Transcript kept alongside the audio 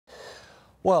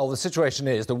Well, the situation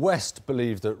is the West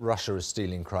believes that Russia is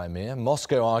stealing Crimea.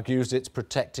 Moscow argues it's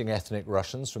protecting ethnic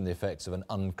Russians from the effects of an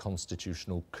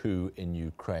unconstitutional coup in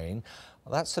Ukraine.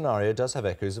 Well, that scenario does have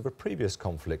echoes of a previous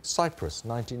conflict, Cyprus,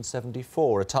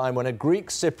 1974, a time when a Greek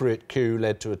Cypriot coup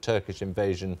led to a Turkish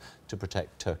invasion to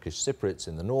protect Turkish Cypriots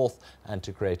in the north and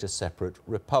to create a separate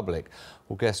republic.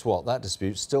 Well, guess what? That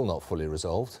dispute's still not fully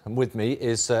resolved. And with me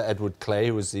is Edward Clay,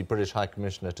 who was the British High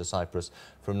Commissioner to Cyprus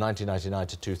from 1999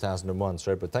 to 2001.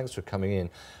 So, Edward, thanks for coming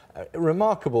in.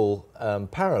 Remarkable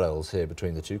parallels here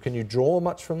between the two. Can you draw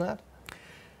much from that?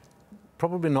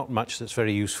 Probably not much that's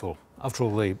very useful. After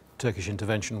all, the Turkish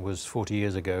intervention was 40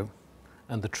 years ago,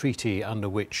 and the treaty under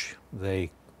which they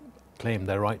claimed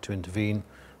their right to intervene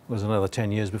was another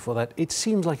 10 years before that. It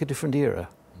seems like a different era.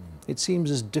 It seems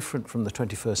as different from the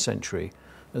 21st century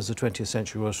as the 20th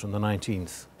century was from the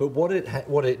 19th. But what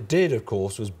it did, of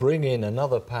course, was bring in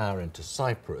another power into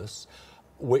Cyprus,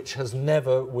 which has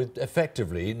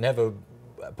effectively never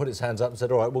put its hands up and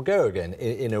said, all right, we'll go again,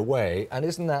 in a way. And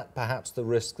isn't that perhaps the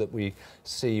risk that we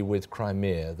see with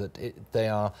Crimea, that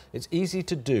it's easy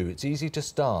to do, it's easy to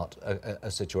start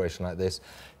a situation like this,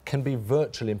 can be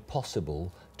virtually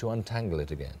impossible to untangle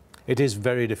it again? It is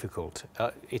very difficult.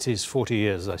 It is 40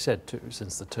 years, as I said,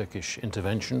 since the Turkish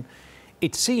intervention.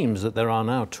 It seems that there are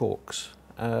now talks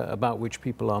about which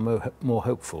people are more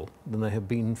hopeful than they have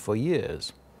been for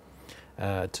years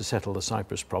to settle the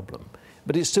Cyprus problem.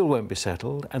 But it still won't be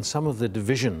settled, and some of the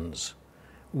divisions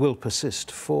will persist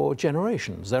for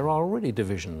generations. There are already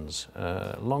divisions,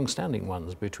 long-standing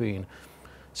ones, between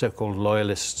so-called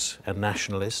loyalists and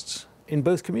nationalists in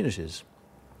both communities.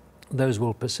 Those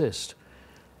will persist.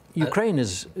 Ukraine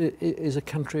is a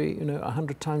country,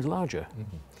 100 times larger.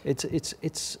 Mm-hmm.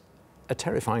 It's a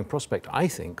terrifying prospect, I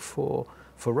think, for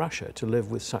Russia to live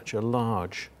with such a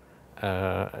large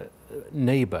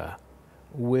neighbour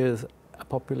with a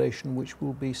population which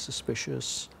will be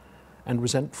suspicious and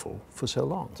resentful for so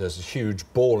long. There's a huge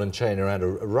ball and chain around a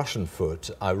Russian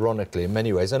foot, ironically, in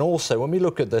many ways. And also, when we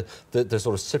look at the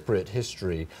sort of Cypriot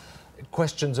history,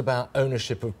 questions about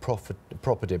ownership of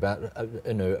property, about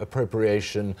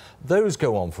appropriation, those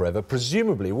go on forever.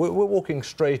 Presumably, we're walking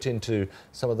straight into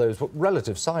some of those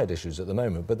relative side issues at the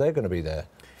moment, but they're going to be there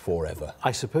forever.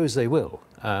 I suppose they will,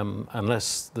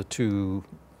 unless the two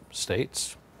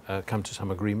states come to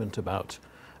some agreement about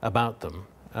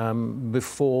them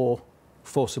before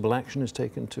forcible action is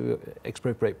taken to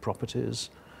expropriate properties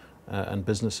and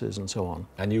businesses and so on.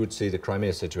 And you would see the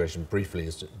Crimea situation briefly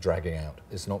as dragging out.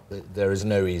 It's not. There is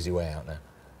no easy way out now.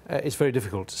 It's very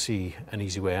difficult to see an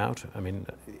easy way out. I mean,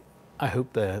 I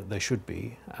hope there should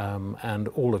be, and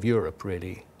all of Europe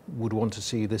really would want to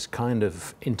see this kind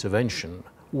of intervention,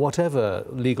 whatever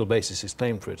legal basis is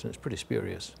claimed for it, and it's pretty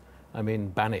spurious. I mean,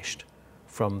 banished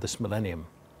from this millennium.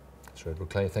 Sir Edward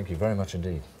Clay, thank you very much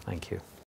indeed. Thank you.